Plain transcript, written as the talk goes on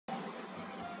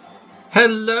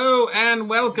Hello and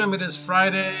welcome. It is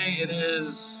Friday. It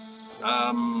is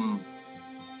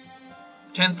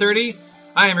 10:30.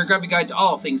 I am your grumpy guide to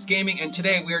all things gaming, and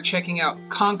today we are checking out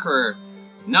Conqueror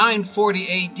 940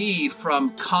 AD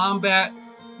from Combat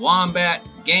Wombat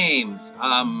Games.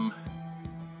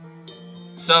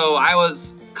 So I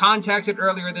was contacted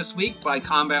earlier this week by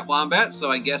Combat Wombat, so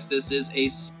I guess this is a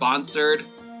sponsored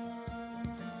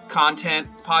content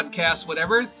podcast,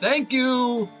 whatever. Thank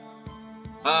you,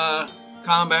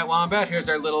 Combat Wombat. Here's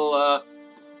our little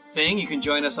thing. You can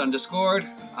join us on Discord.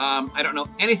 I don't know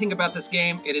anything about this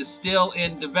game. It is still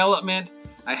in development.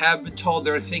 I have been told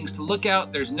there are things to look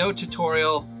out. There's no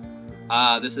tutorial.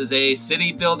 This is a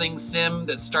city building sim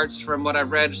that starts, from what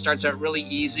I've read, starts out really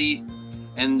easy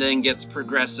and then gets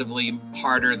progressively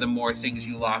harder the more things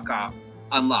you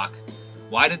unlock.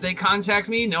 Why did they contact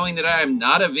me, knowing that I am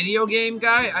not a video game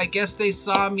guy? I guess they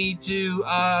saw me do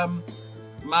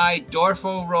my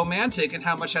Dorfo Romantic and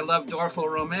how much I love Dorfo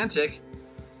Romantic,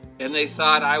 and they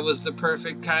thought I was the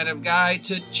perfect kind of guy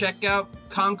to check out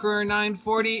Conqueror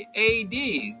 940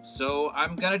 AD, so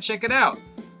I'm gonna check it out.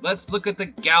 Let's look at the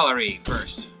gallery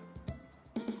first.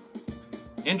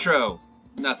 Intro,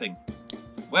 nothing.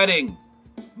 Wedding,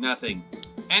 nothing.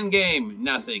 Endgame,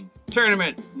 nothing.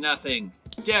 Tournament, nothing.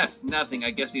 Death, nothing.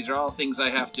 I guess these are all things I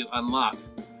have to unlock.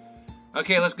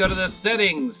 Okay, let's go to the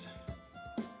settings.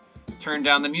 Turn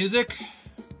down the music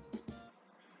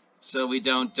so we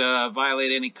don't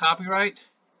violate any copyright.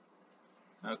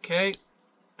 Okay,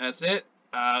 that's it.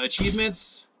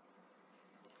 Achievements.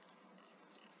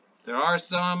 There are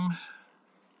some.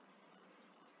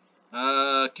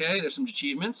 Okay, there's some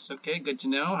achievements. Okay, good to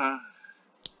know.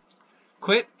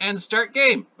 Quit and start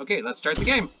game. Okay, let's start the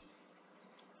game.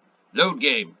 Load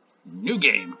game. New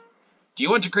game. Do you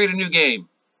want to create a new game?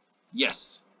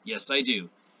 Yes. Yes, I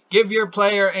do. Give your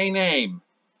player a name.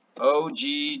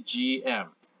 OGGM.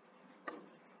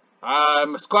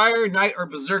 Squire, Knight, or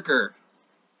Berserker?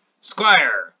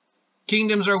 Squire.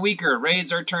 Kingdoms are weaker.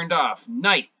 Raids are turned off.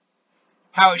 Knight.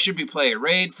 How it should be played.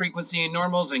 Raid, frequency, and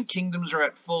normals, and kingdoms are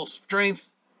at full strength.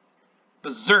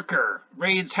 Berserker.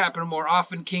 Raids happen more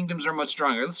often. Kingdoms are much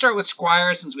stronger. Let's start with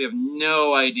Squire since we have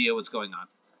no idea what's going on.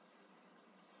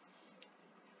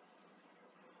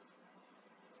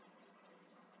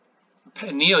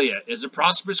 Penelia is a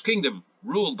prosperous kingdom,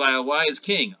 ruled by a wise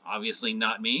king. Obviously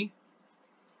not me.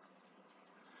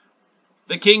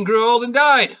 The king grew old and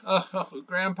died. Oh,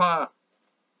 Grandpa.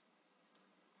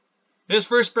 His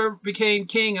first brother became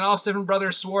king, and all 7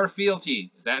 brothers swore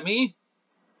fealty. Is that me?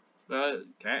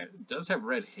 Okay, it does have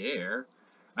red hair.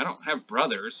 I don't have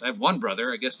brothers. I have one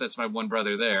brother. I guess that's my one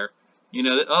brother there. You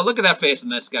know, oh, look at that face on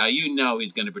this guy. You know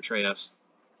he's going to betray us.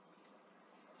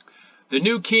 The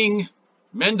new king,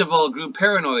 Mendival, grew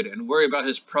paranoid and worried about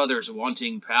his brothers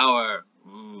wanting power.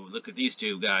 Ooh, look at these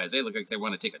two guys. They look like they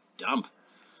want to take a dump.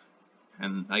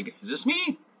 And, like, is this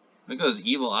me? Look at those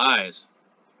evil eyes.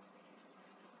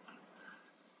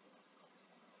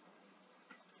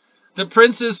 The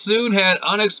princes soon had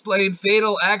unexplained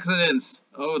fatal accidents.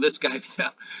 Oh, this guy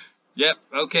fell. Yep,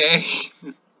 okay.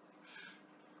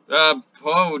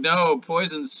 Oh no,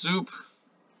 poison soup.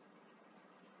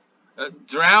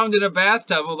 Drowned in a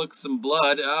bathtub. Oh, look, some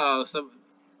blood. Oh,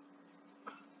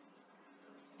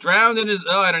 drowned in his...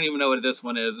 Oh, I don't even know what this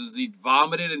one is. Is he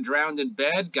vomited and drowned in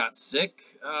bed? Got sick?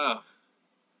 Oh.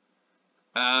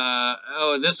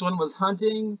 Oh, this one was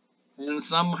hunting, and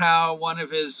somehow one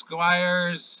of his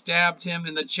squires stabbed him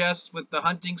in the chest with the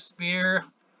hunting spear.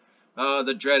 Oh,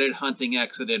 the dreaded hunting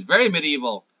accident. Very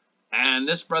medieval. And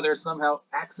this brother somehow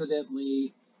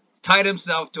accidentally tied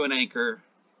himself to an anchor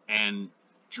and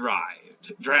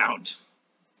drowned.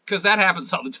 Because that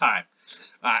happens all the time.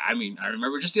 I mean, I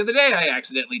remember just the other day I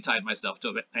accidentally tied myself to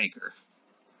an anchor.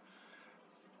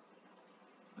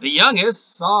 The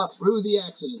youngest saw through the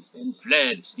accidents and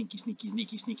fled. Sneaky, sneaky,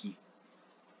 sneaky, sneaky.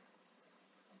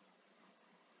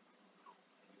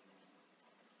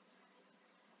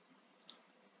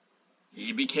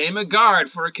 He became a guard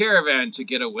for a caravan to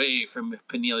get away from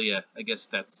Penelia. I guess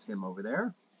that's him over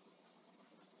there.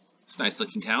 It's a nice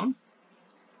looking town.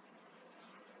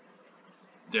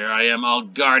 There I am, all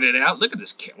guarded out. Look at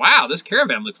this. Wow, this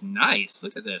caravan looks nice.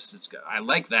 Look at this. I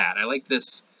like that. I like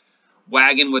this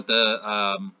wagon with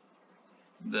the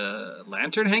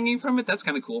lantern hanging from it. That's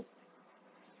kind of cool.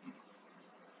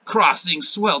 Crossing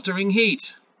sweltering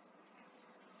heat.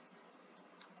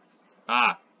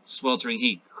 Ah, sweltering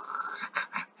heat.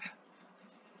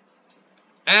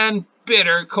 And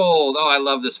bitter cold. Oh, I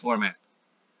love this format.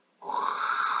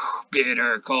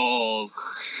 Bitter cold.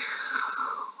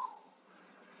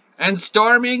 And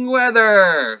storming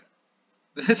weather.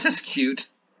 This is cute.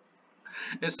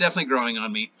 It's definitely growing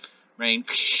on me. Rain.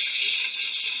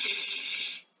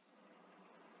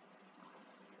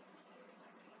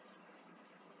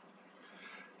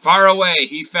 Far away,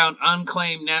 he found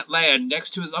unclaimed land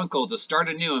next to his uncle to start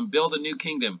anew and build a new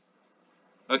kingdom.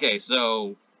 Okay,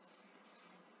 so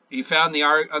he found the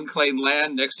unclaimed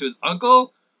land next to his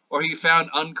uncle, or he found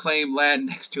unclaimed land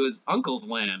next to his uncle's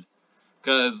land?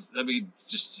 Because, I mean,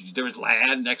 just there was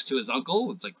land next to his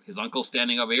uncle. It's like his uncle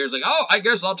standing over here is like, oh, I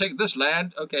guess I'll take this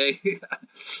land. Okay.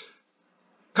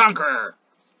 Conqueror,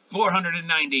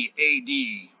 490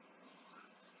 AD.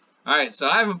 Alright, so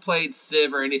I haven't played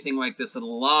Civ or anything like this in a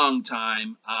long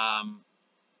time.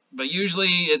 But usually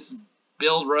it's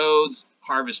build roads,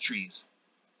 harvest trees.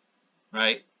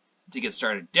 Right? To get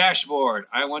started. Dashboard.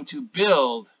 I want to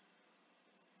build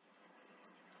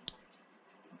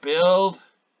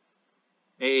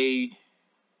a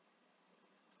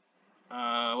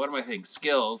what am I thinking?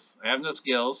 Skills. I have no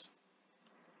skills.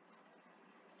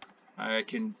 I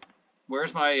can.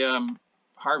 Where's my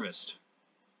harvest?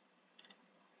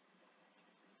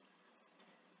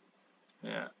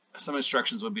 Yeah, some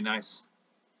instructions would be nice.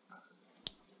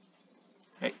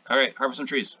 Hey, all right, harvest some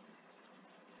trees.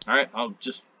 All right, I'll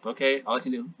just okay. All I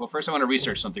can do. Well, first I want to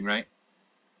research something, right?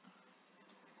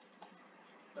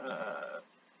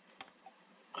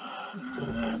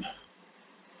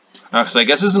 So I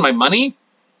guess this is my money.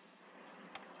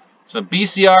 So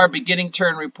BCR, beginning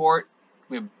turn report.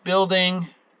 We have building.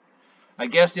 I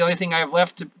guess the only thing I have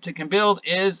left to can build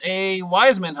is a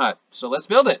Wiseman hut. So let's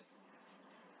build it.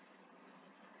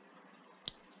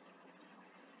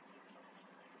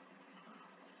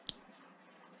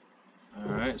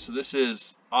 All right, so this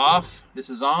is off. This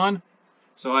is on.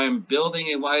 So I am building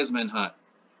a Wiseman hut.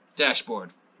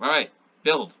 Dashboard. All right,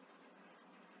 build.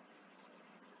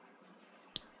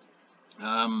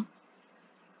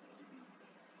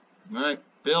 All right,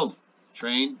 build.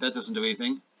 Train. That doesn't do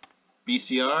anything.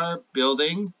 BCR,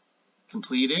 building,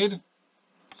 completed.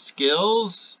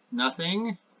 Skills,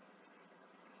 nothing.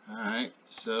 All right,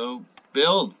 so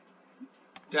build.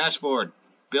 Dashboard.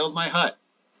 Build my hut.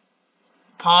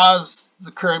 Pause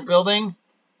the current building.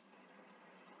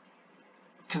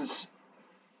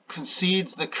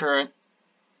 Concedes the current.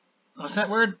 What's that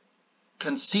word?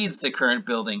 Concedes the current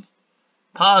building.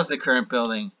 Pause the current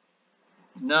building.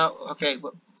 No, okay.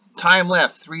 Time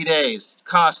left, 3 days.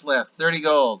 Cost left, 30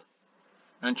 gold.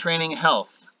 I'm training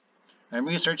health. I'm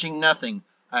researching nothing.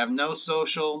 I have no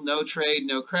social, no trade,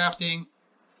 no crafting.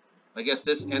 I guess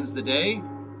this ends the day.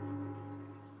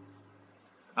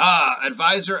 Ah,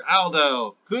 Advisor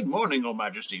Aldo. Good morning, O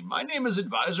Majesty. My name is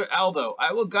Advisor Aldo.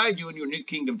 I will guide you in your new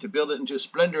kingdom to build it into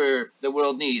splendor the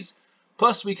world needs.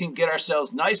 Plus, we can get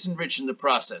ourselves nice and rich in the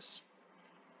process.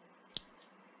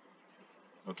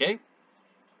 Okay.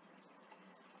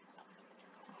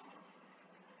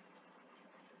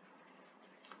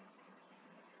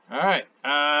 All right.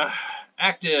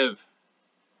 Active.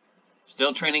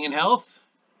 Still training in health.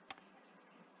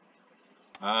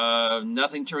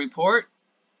 Nothing to report.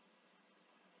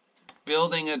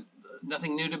 Building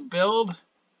nothing new to build.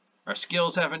 Our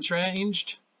skills haven't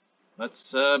changed.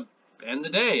 Let's end the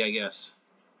day, I guess.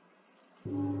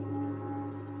 All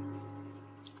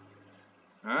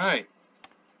right.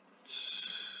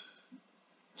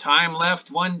 Time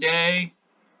left 1 day.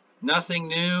 Nothing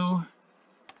new.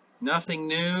 Nothing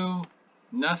new.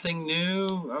 Nothing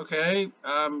new. Okay.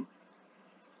 I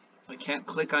can't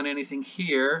click on anything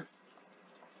here.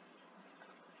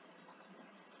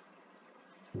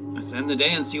 Let's end the day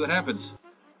and see what happens.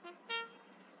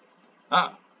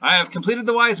 Ah, I have completed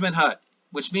the Wiseman hut,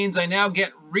 which means I now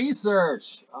get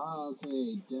research.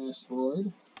 Okay, dashboard.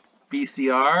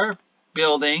 BCR.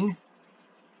 Building.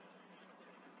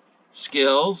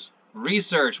 Skills.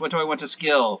 Research. What do I want to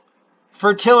skill?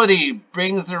 Fertility.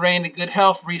 Brings the rain to good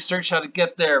health. Research how to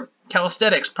get there.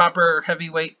 Calisthenics. Proper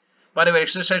heavyweight bodyweight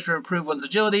exercise to improve one's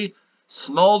agility.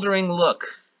 Smoldering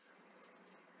look.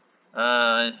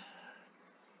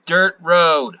 Dirt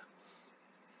road.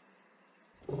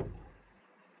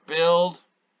 Build.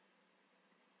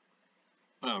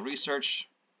 Oh, research.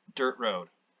 Dirt road.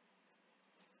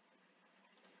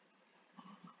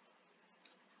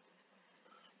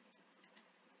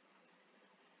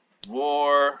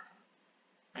 War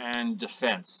and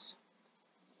defense.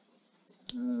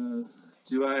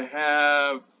 Do I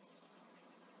have...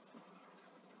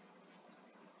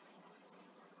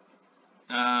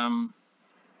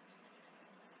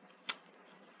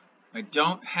 I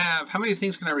don't have... How many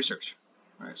things can I research?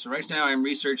 All right, so right now I'm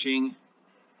researching...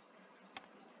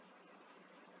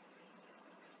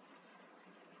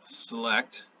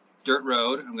 Select. Dirt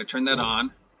road. I'm going to turn that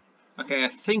on. Okay, I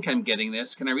think I'm getting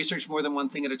this. Can I research more than one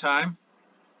thing at a time?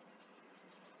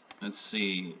 Let's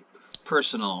see.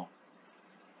 Personal.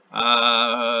 Do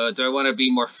I want to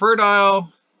be more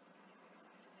fertile?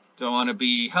 Do I want to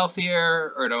be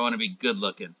healthier? Or do I want to be good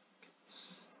looking?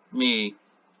 It's me,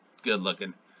 good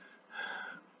looking.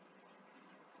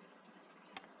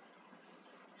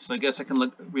 So I guess I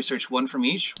can research one from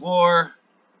each. War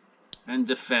and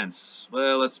defense.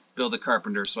 Well, let's build a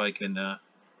carpenter so I can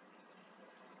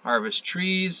harvest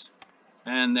trees.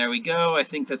 And there we go. I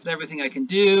think that's everything I can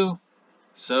do.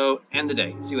 So end the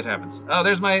day. See what happens. Oh,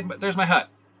 there's my hut.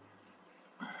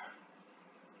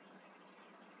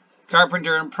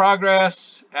 Carpenter in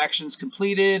progress. Actions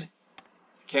completed.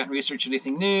 Can't research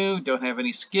anything new. Don't have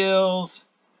any skills.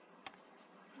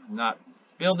 Not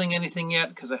building anything yet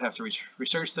because I have to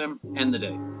research them. End the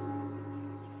day.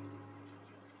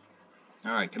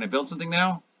 All right, can I build something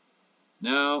now?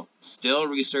 No, still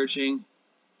researching.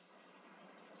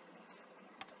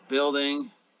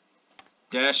 Building.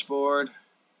 Dashboard.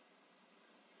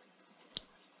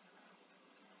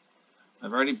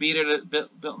 I've already beat it at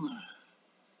built.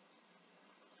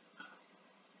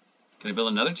 Can I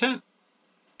build another tent?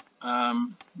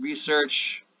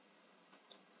 Research.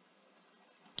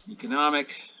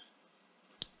 Economic.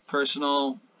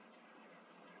 Personal.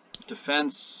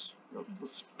 Defense.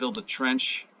 Let's build a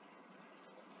trench.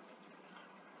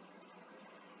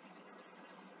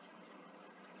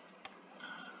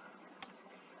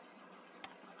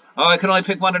 Oh, I can only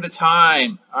pick one at a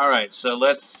time. All right, so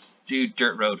let's do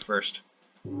dirt road first.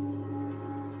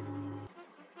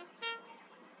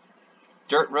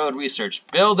 Dirt road research.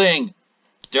 Building.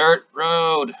 Dirt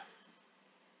road.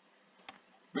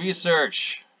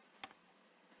 Research.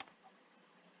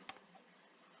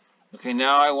 Okay,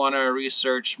 now I want to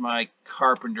research my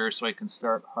carpenter so I can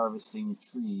start harvesting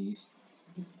trees.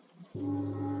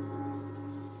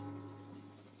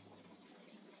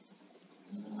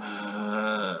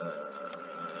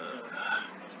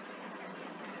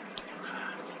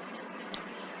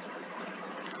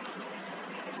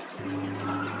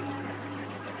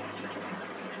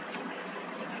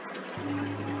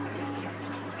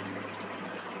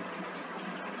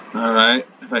 All right,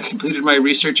 have I completed my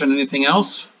research on anything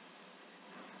else?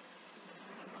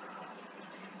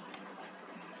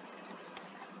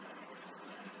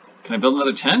 Can I build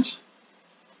another tent?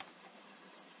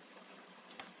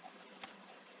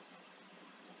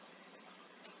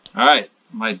 All right,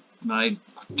 my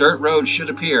dirt road should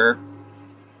appear.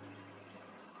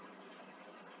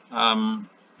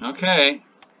 Okay.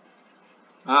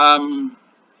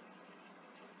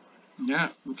 Yeah,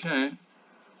 okay.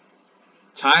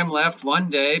 Time left, 1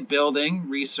 day, building,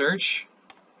 research.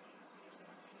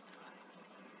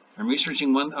 I'm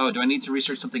researching one. Oh, do I need to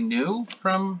research something new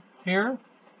from here?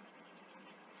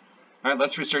 All right,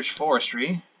 let's research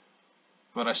forestry.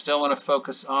 But I still want to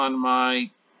focus on my...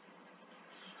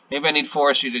 Maybe I need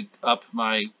forestry to up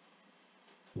my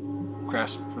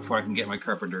crafts before I can get my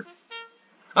carpenter.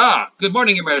 Ah, good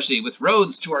morning, Your Majesty. With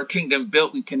roads to our kingdom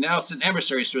built, we can now send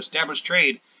emissaries to establish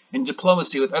trade and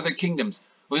diplomacy with other kingdoms.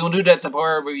 We will do that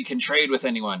where we can trade with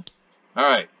anyone. All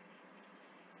right.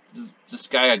 Is this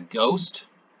guy a ghost?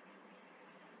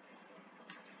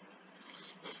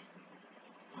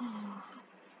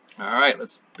 All right,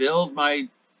 let's build my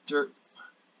dirt.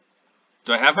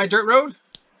 Do I have my dirt road?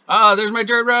 Ah, there's my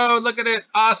dirt road. Look at it.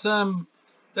 Awesome.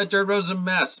 That dirt road's a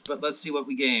mess, but let's see what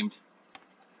we gained.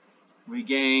 We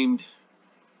gained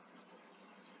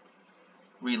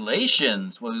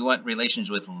relations. Well, we want relations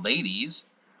with ladies,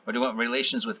 or do we want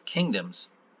relations with kingdoms?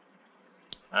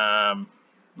 I'm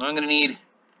going to need...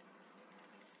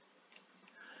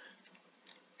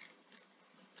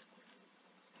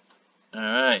 All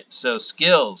right, so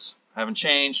skills haven't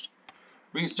changed.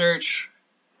 Research,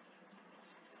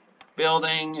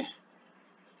 building.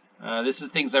 This is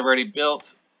things I've already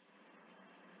built.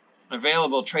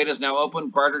 Available trade is now open.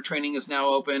 Barter training is now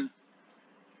open.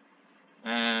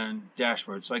 And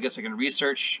dashboard. So I guess I can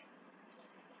research.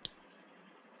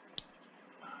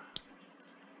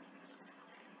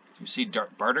 Do you see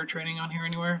barter training on here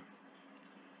anywhere?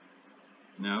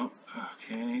 No.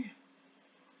 Okay.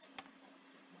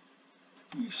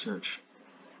 Research.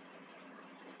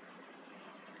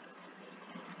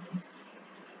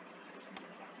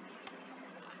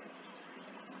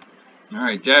 All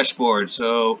right, dashboard.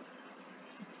 So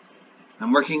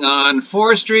I'm working on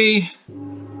forestry.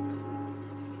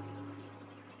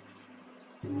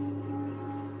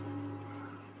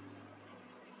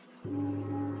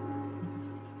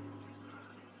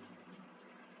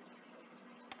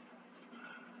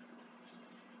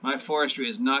 My forestry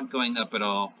is not going up at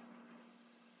all.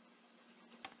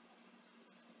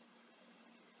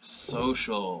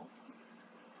 Social.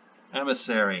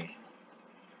 Emissary.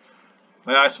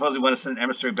 Well, I suppose we want to send an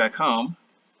emissary back home.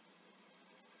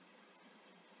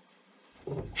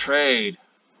 Trade.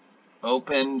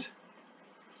 Opened.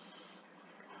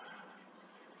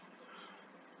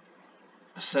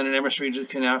 Send an emissary to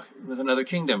connect with another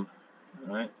kingdom.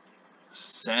 All right.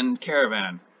 Send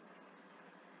caravan.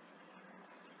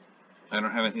 I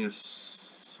don't have anything to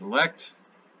select.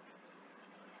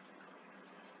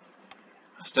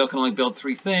 I still can only build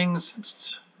 3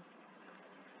 things.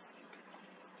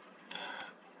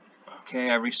 Okay,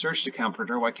 I researched a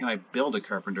carpenter. Why can't I build a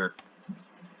carpenter?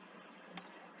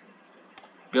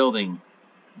 Building.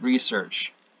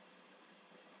 Research.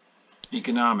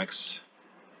 Economics.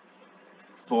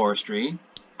 Forestry.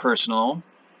 Personal.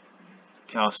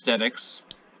 Calisthenics.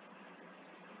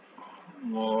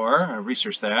 War. I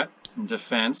researched that.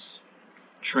 Defense.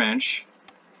 Trench.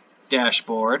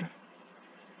 Dashboard.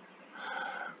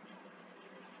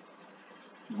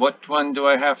 What one do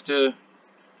I have to...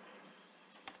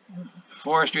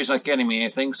 Forestry's not getting me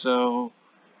anything, so...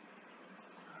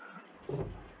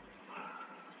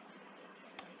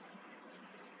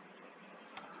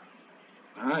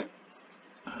 Alright.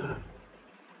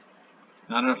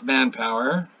 Not enough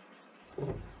manpower.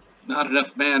 Not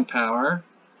enough manpower.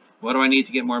 What do I need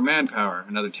to get more manpower?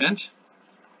 Another tent?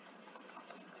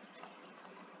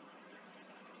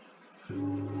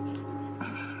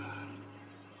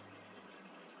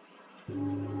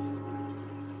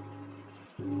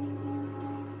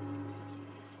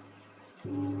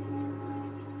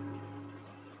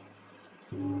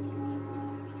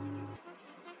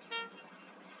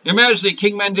 Your Majesty,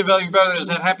 King Mandeville, your brother, is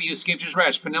not happy you escaped his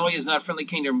wrath. Pinelli is not a friendly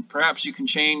kingdom. Perhaps you can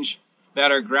change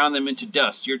that or ground them into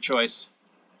dust. Your choice.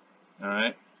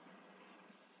 Alright.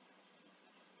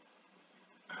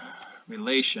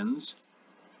 Relations.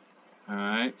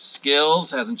 Alright.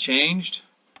 Skills hasn't changed.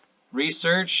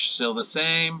 Research, still the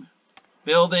same.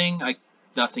 Building,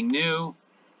 nothing new.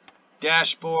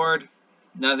 Dashboard,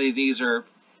 none of these are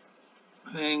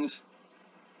things.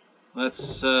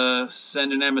 Let's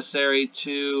send an emissary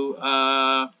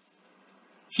to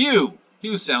Hugh.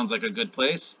 Hugh sounds like a good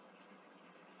place.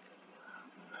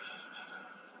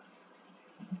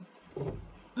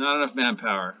 Not enough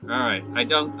manpower. Alright, I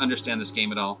don't understand this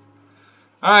game at all.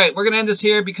 Alright, we're going to end this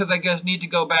here because I guess need to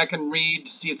go back and read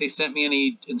to see if they sent me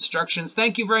any instructions.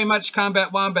 Thank you very much,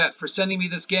 Combat Wombat, for sending me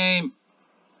this game.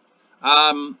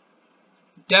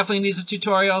 Definitely needs a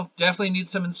tutorial. Definitely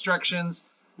needs some instructions.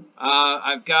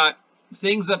 I've got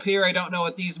things up here. I don't know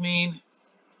what these mean.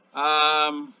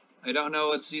 I don't know.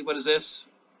 Let's see. What is this?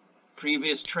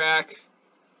 Previous track.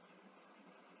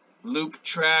 Loop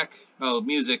track. Oh,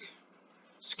 music.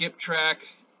 Skip track.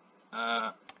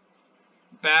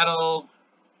 Battle.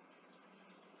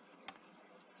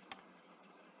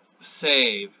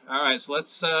 Save. Alright, so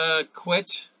let's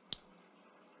quit.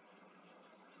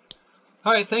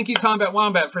 Alright, thank you, Combat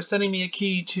Wombat, for sending me a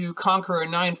key to Conqueror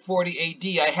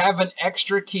 940 AD. I have an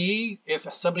extra key.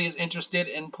 If somebody is interested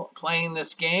in playing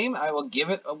this game, I will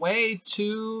give it away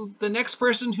to the next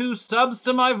person who subs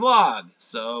to my vlog.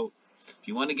 So, if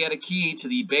you want to get a key to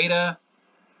the beta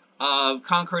of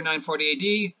Conqueror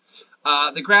 940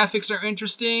 AD, the graphics are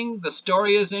interesting, the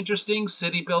story is interesting,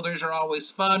 city builders are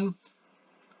always fun.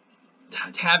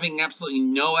 Having absolutely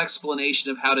no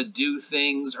explanation of how to do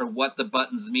things or what the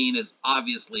buttons mean is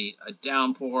obviously a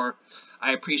downpour.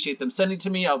 I appreciate them sending to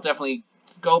me. I'll definitely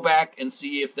go back and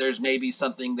see if there's maybe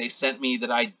something they sent me that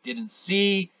I didn't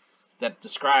see that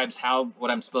describes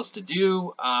what I'm supposed to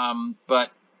do.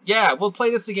 But yeah, we'll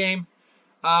play this game.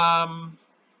 But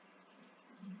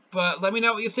let me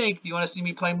know what you think. Do you want to see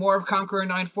me play more of Conqueror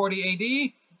 940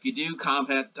 AD? If you do,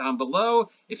 comment down below.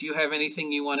 If you have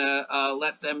anything you want to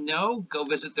let them know, go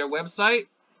visit their website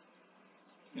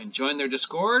and join their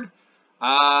Discord.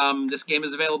 This game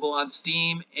is available on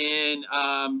Steam in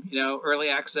early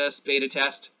access, beta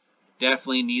test.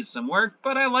 Definitely needs some work,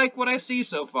 but I like what I see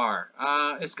so far.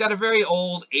 It's got a very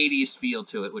old 80s feel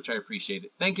to it, which I appreciate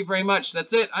it. Thank you very much.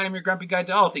 That's it. I am your Grumpy Guide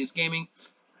to all things gaming.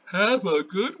 Have a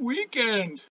good weekend.